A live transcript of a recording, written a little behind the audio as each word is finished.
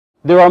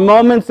There are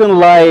moments in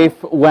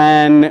life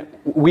when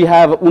we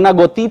have una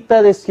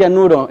gotita de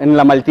cianuro en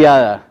la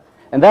malteada.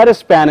 And that is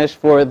Spanish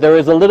for there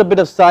is a little bit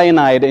of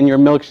cyanide in your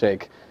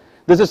milkshake.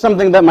 This is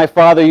something that my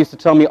father used to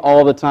tell me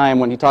all the time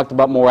when he talked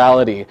about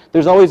morality.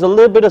 There's always a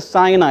little bit of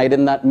cyanide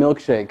in that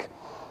milkshake.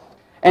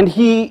 And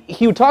he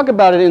would talk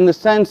about it in the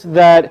sense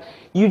that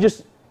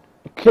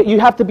you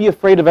have to be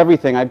afraid of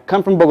everything. I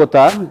come from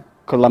Bogota,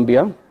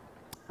 Colombia,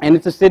 and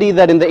it's a city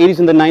that in the 80s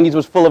and the 90s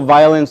was full of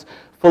violence,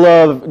 full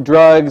of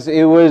drugs.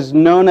 It was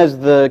known as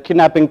the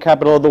kidnapping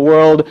capital of the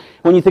world.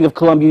 When you think of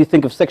Colombia, you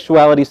think of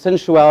sexuality,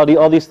 sensuality,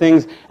 all these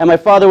things. And my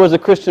father was a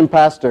Christian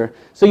pastor.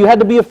 So you had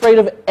to be afraid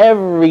of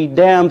every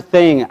damn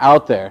thing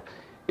out there.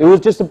 It was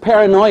just a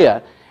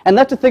paranoia. And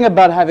that's the thing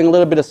about having a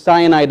little bit of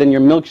cyanide in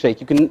your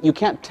milkshake. You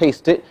can't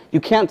taste it. You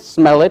can't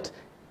smell it.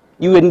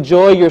 You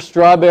enjoy your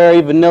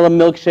strawberry vanilla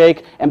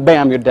milkshake, and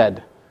bam, you're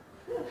dead.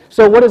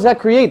 So what does that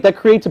create? That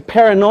creates a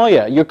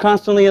paranoia. You're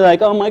constantly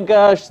like, oh my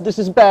gosh, this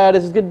is bad,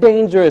 this is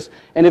dangerous.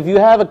 And if you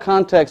have a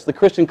context, the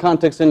Christian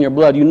context in your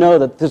blood, you know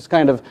that this is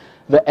kind of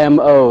the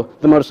MO,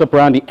 the modus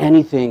operandi.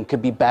 Anything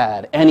could be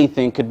bad,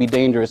 anything could be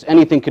dangerous,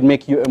 anything could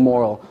make you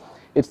immoral.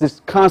 It's this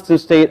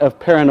constant state of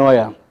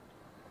paranoia.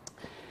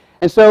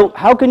 And so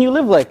how can you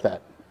live like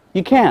that?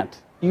 You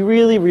can't. You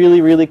really,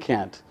 really, really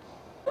can't.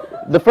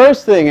 The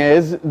first thing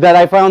is that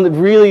I found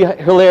really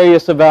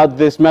hilarious about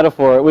this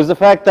metaphor was the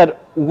fact that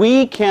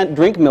we can't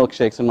drink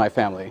milkshakes in my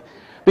family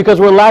because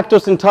we're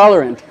lactose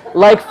intolerant,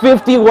 like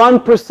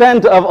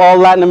 51% of all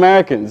Latin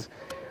Americans.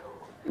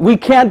 We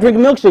can't drink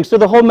milkshakes, so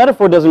the whole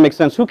metaphor doesn't make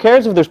sense. Who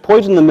cares if there's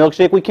poison in the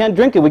milkshake? We can't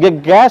drink it. We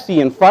get gassy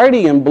and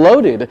farty and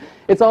bloated.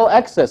 It's all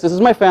excess. This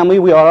is my family.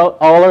 We all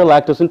are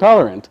lactose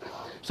intolerant.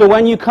 So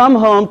when you come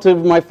home to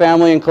my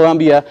family in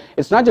Colombia,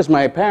 it's not just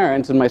my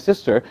parents and my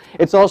sister,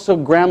 it's also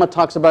grandma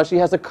talks about she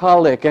has a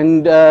colic,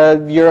 and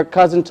your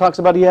cousin talks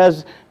about he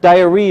has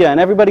diarrhea, and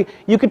everybody,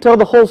 you could tell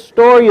the whole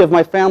story of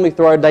my family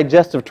through our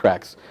digestive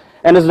tracts.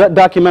 And as a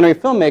documentary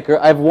filmmaker,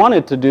 I've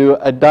wanted to do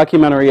a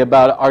documentary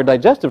about our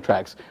digestive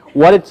tracts,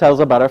 what it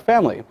tells about our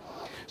family.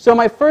 So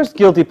my first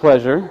guilty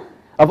pleasure,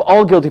 of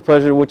all guilty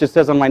pleasure, which it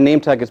says on my name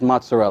tag, is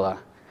mozzarella.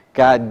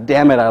 God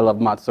damn it, I love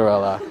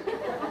mozzarella.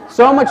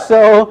 So much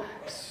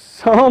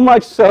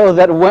so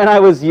that when I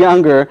was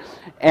younger,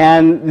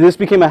 and this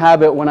became a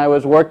habit when I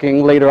was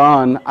working later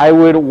on, I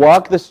would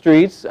walk the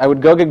streets, I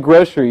would go get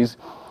groceries,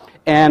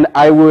 and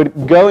I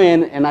would go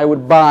in and I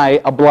would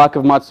buy a block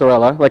of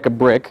mozzarella, like a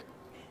brick,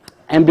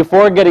 and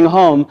before getting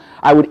home,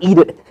 I would eat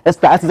it as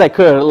fast as I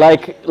could,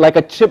 like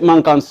a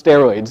chipmunk on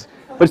steroids.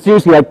 But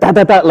seriously,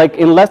 like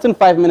in less than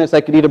 5 minutes,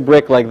 I could eat a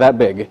brick like that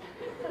big.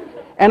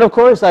 And of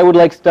course, I would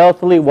like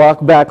stealthily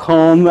walk back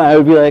home. I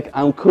would be like,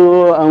 I'm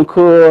cool, I'm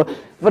cool.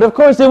 But of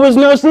course, it was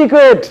no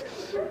secret,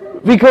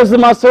 because the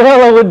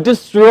mozzarella would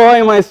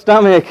destroy my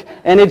stomach,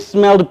 and it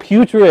smelled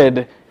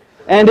putrid,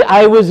 and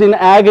I was in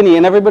agony.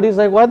 And everybody's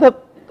like,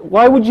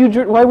 why would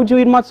you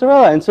eat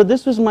mozzarella? And so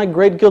this was my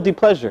great guilty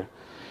pleasure.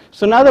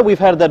 So now that we've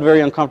had that very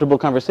uncomfortable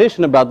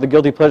conversation about the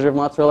guilty pleasure of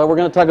mozzarella, we're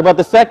going to talk about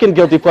the second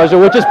guilty pleasure,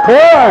 which is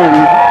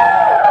porn.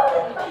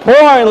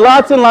 Porn,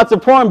 lots and lots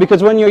of porn,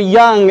 because when you're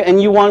young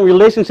and you want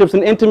relationships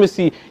and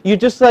intimacy, you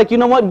just like, you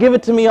know what, give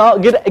it to me all,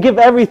 give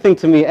everything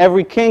to me,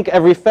 every kink,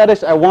 every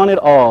fetish, I want it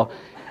all.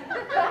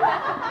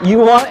 You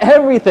want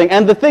everything.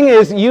 And the thing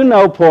is, you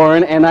know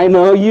porn, and I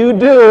know you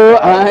do,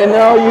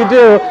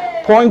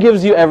 Porn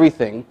gives you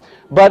everything.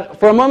 But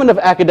for a moment of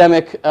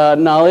academic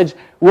knowledge,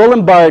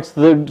 Roland Barthes,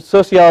 the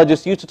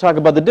sociologist, used to talk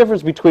about the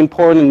difference between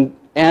porn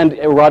and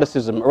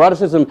eroticism.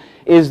 Eroticism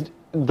is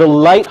the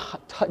light,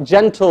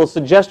 gentle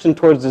suggestion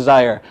towards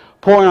desire.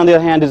 Porn, on the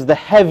other hand, is the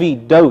heavy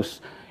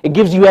dose. It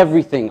gives you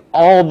everything,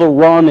 all the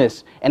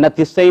rawness, and at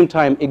the same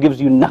time, it gives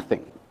you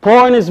nothing.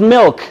 Porn is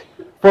milk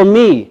for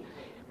me.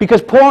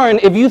 Because porn,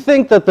 if you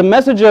think that the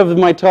message of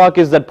my talk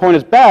is that porn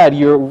is bad,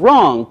 you're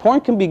wrong. Porn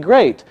can be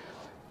great.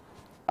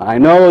 I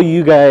know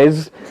you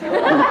guys.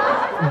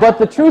 But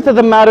the truth of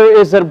the matter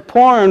is that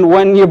porn,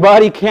 when your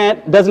body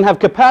doesn't have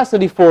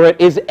capacity for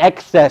it, is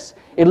excess.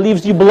 It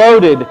leaves you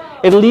bloated.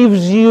 It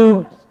leaves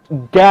you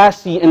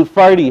gassy and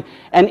farty.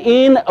 And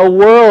in a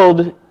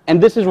world,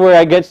 and this is where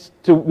I get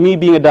to me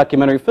being a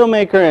documentary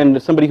filmmaker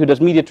and somebody who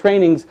does media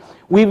trainings,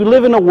 we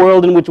live in a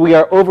world in which we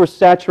are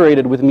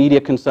oversaturated with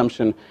media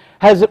consumption.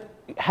 Has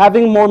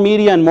having more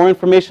media and more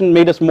information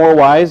made us more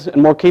wise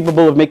and more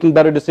capable of making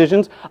better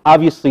decisions?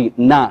 Obviously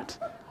not.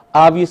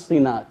 Obviously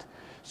not.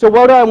 So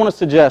what do I want to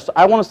suggest?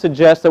 I want to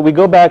suggest that we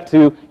go back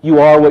to you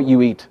are what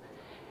you eat.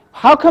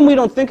 How come we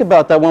don't think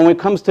about that when it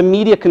comes to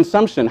media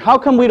consumption? How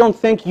come we don't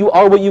think you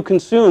are what you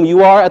consume?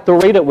 You are at the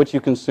rate at which you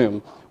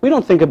consume. We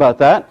don't think about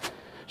that.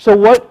 So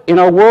what, in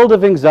our world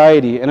of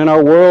anxiety and in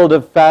our world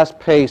of fast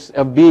pace,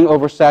 of being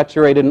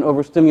oversaturated and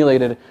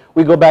overstimulated,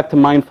 we go back to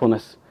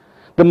mindfulness.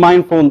 The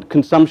mindful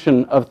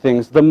consumption of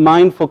things, the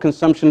mindful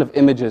consumption of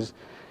images.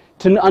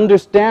 To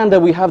understand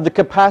that we have the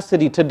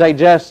capacity to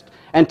digest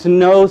and to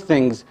know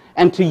things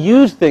and to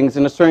use things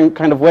in a certain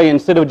kind of way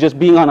instead of just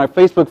being on our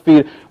Facebook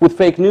feed with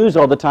fake news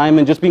all the time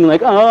and just being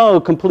like, oh,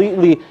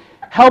 completely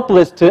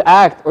helpless to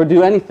act or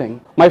do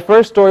anything. My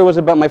first story was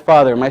about my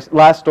father. My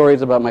last story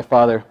is about my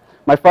father.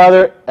 My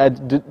father,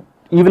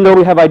 even though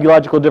we have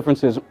ideological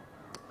differences,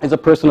 is a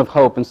person of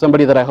hope and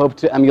somebody that I hope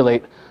to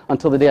emulate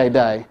until the day I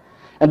die.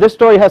 And this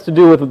story has to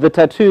do with the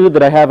tattoo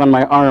that I have on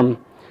my arm.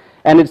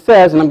 And it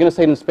says, and I'm going to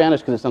say it in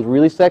Spanish because it sounds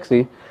really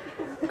sexy,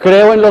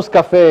 creo en los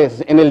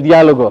cafés, en el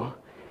diálogo,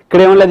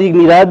 creo en la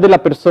dignidad de la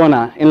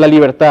persona, en la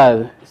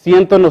libertad,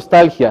 siento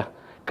nostalgia,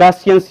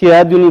 casi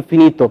ansiedad de un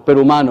infinito,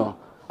 pero humano,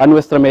 a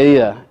nuestra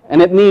medida.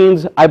 And it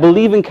means, I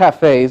believe in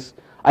cafes,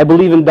 I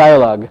believe in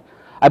dialogue,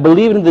 I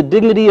believe in the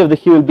dignity of the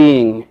human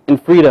being, in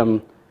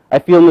freedom. I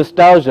feel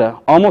nostalgia,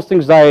 almost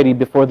anxiety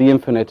before the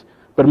infinite,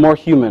 but more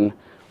human,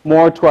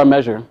 more to our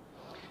measure.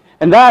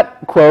 And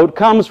that quote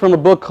comes from a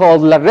book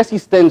called La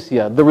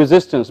Resistencia, The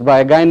Resistance, by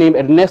a guy named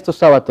Ernesto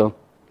Sabato,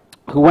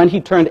 who when he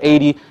turned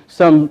 80,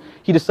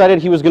 he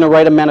decided he was going to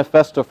write a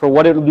manifesto for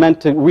what it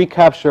meant to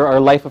recapture our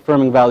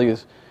life-affirming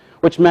values,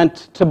 which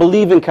meant to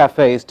believe in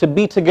cafes, to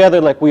be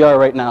together like we are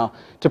right now,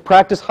 to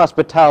practice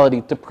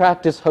hospitality, to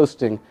practice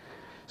hosting.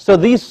 So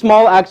these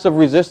small acts of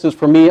resistance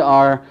for me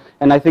are,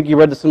 and I think you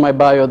read this in my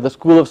bio, the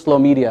school of slow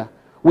media.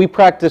 We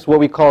practice what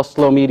we call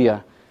slow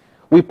media.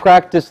 We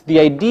practice the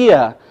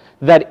idea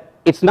that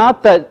it's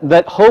not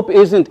that hope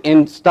isn't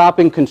in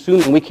stopping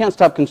consuming. We can't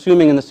stop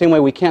consuming in the same way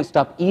we can't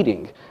stop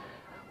eating.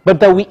 But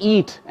that we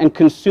eat and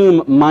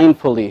consume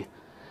mindfully.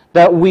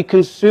 That we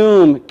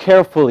consume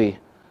carefully,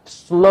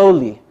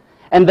 slowly.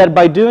 And that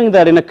by doing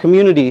that in a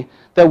community,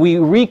 that we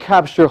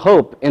recapture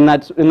hope in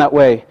that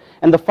way.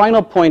 And the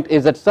final point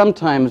is that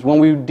sometimes when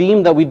we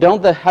deem that we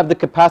don't have the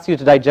capacity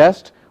to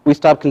digest, we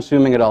stop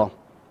consuming it all.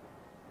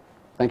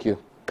 Thank you.